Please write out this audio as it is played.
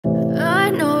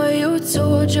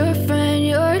told your friend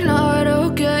you're not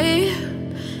okay?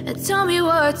 And tell me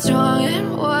what's wrong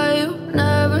and why you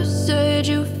never said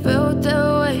you felt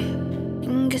that way.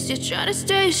 And guess you're trying to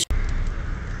stay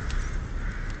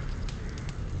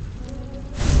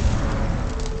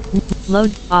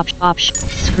Load option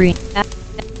screen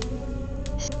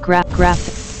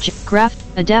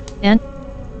graph adapt and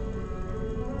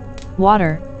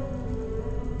water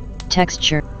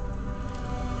texture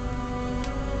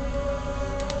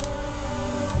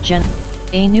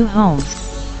a new home.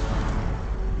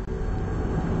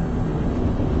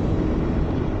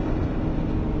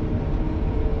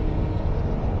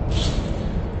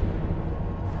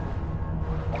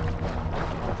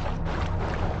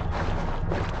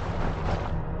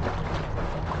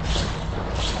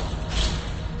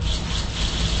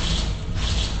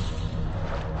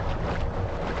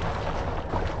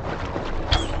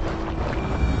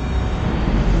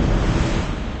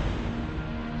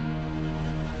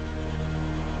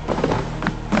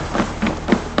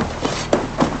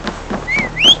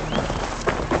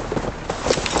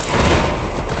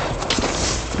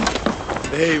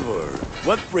 Eivor,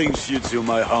 what brings you to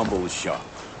my humble shop?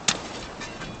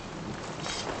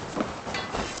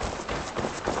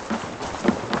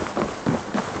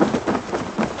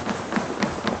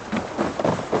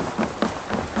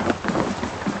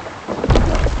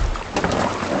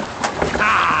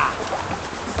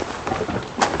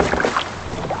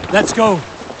 Let's go.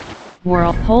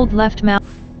 World hold left mouse.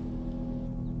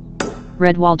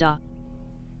 Redwalda.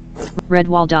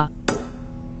 Redwalda.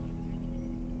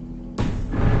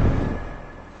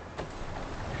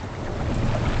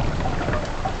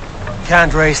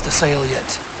 Can't raise the sail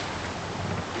yet.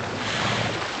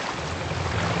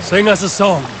 Sing us a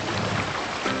song.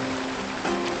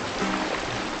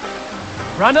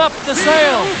 Run up the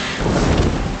sail!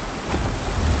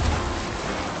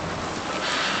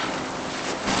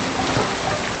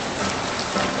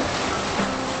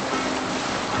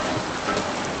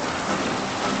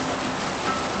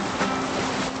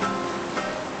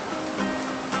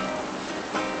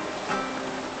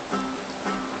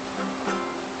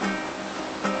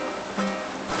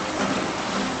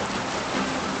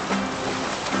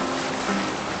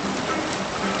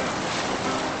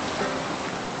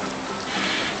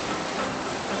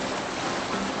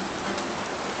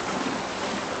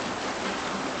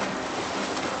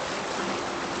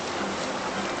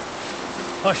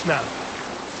 Hush now.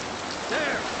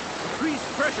 There! Increase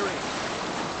pressuring!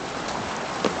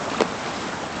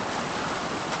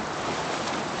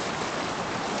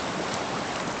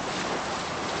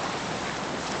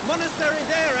 Monastery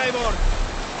there, Eivor!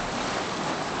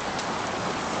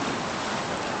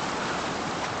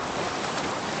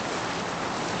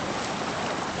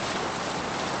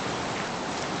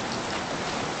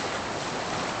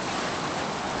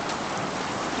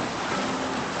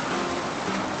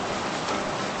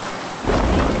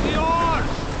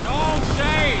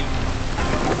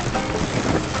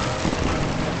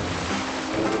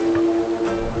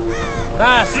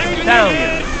 Fast down!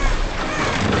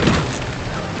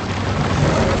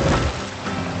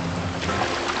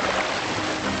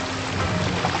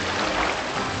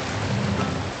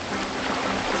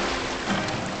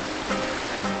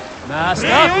 Mast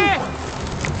up!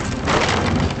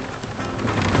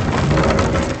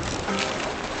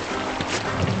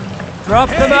 Drop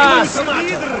the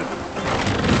mast!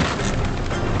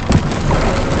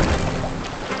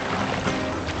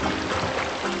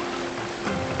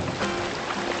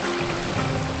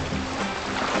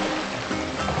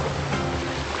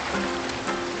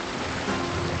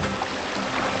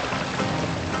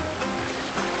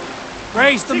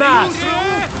 Raise the mast!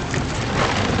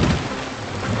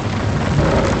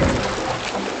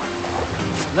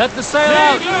 Let the sail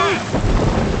out!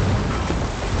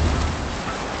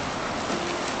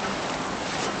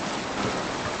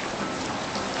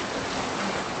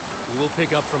 We will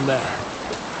pick up from there.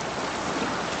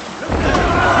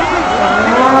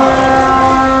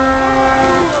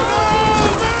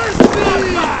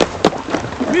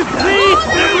 We beat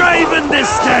the Raven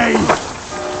this day!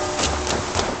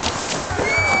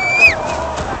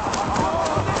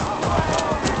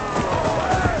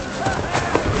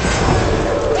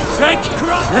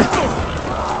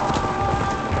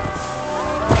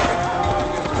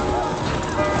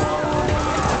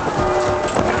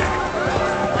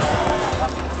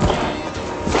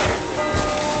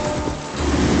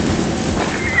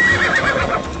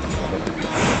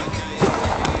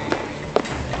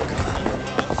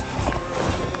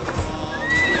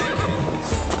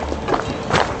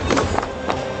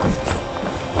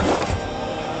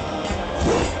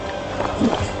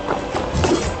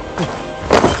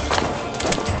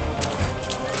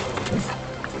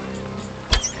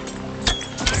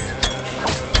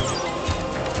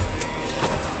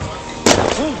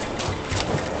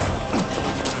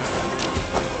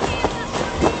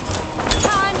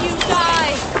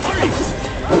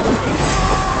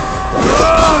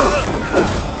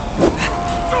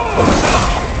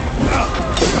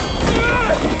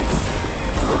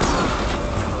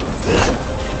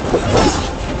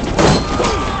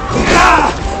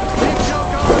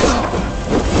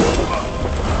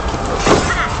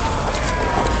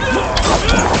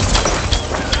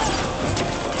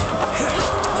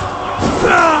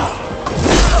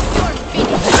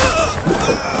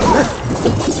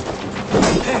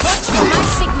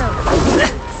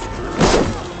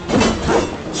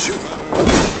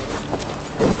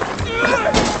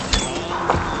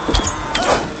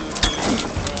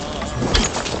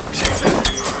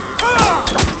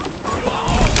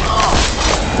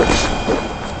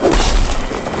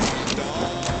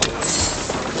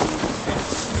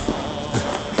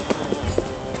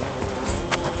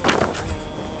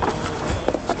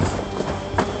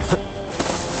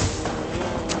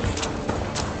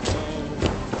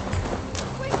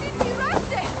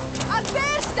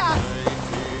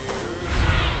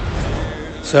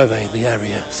 survey the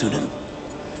area, Sudan.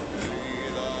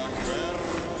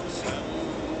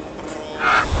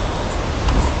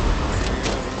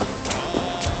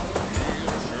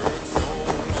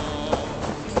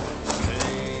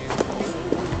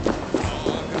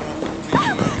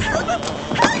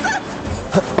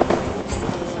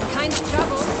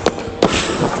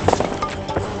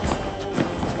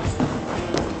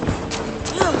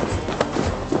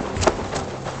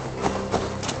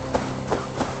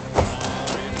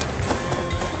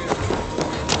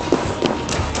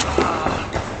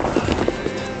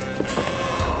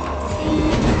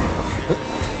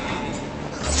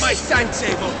 Thanks,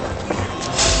 Eivor.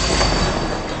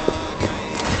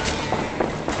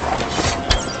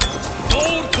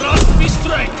 Don't trust me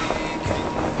strength.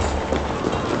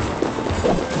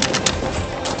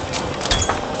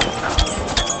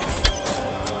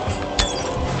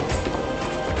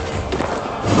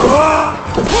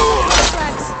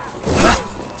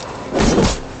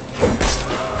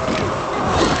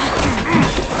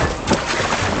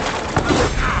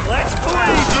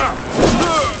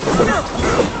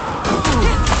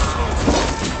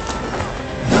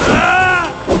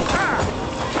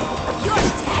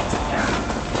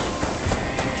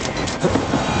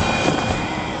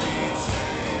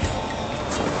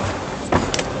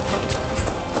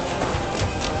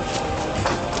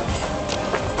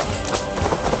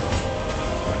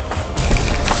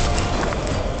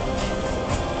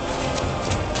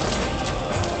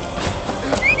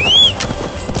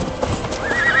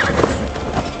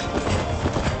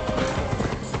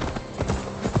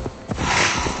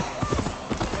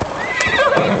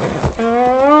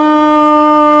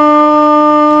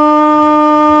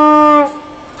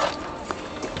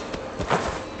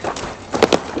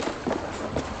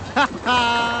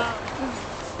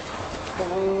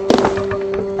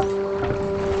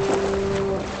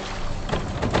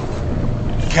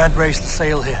 Can't raise the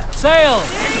sail here. Sail!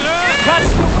 Catch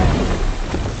the wind!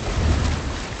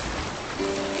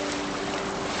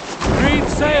 Creed,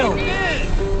 sail!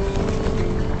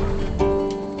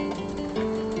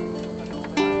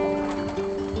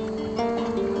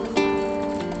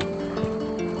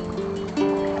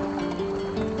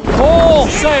 All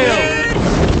sail!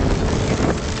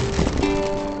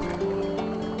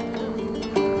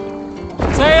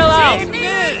 Sail out!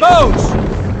 Boats!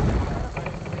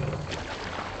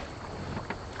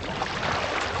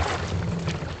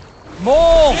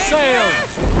 More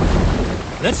sails!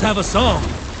 Let's have a song.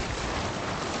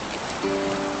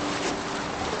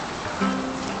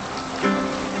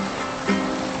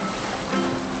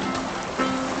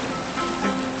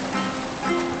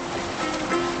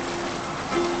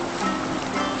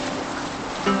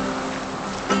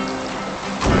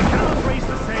 Cannot raise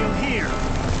the sail here.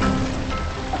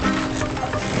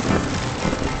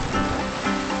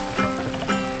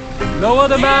 Lower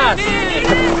the mast!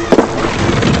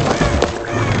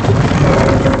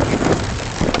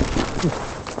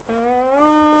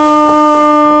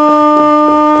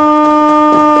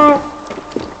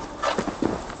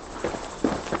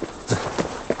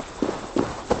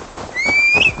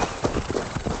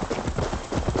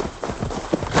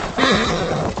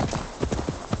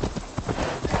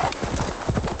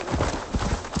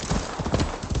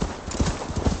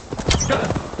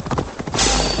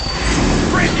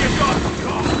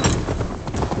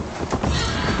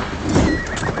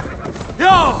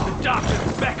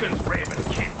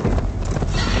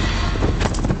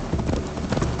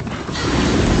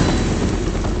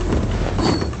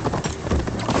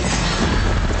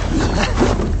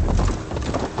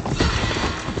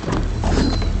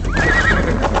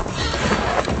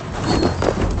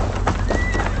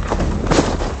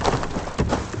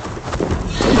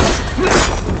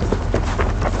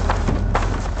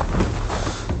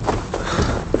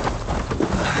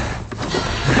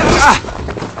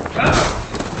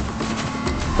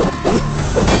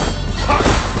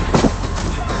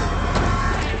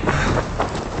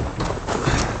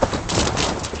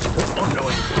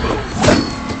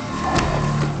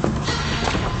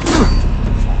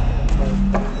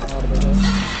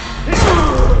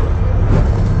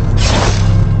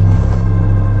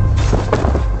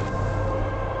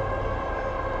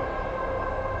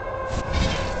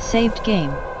 Saved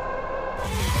game.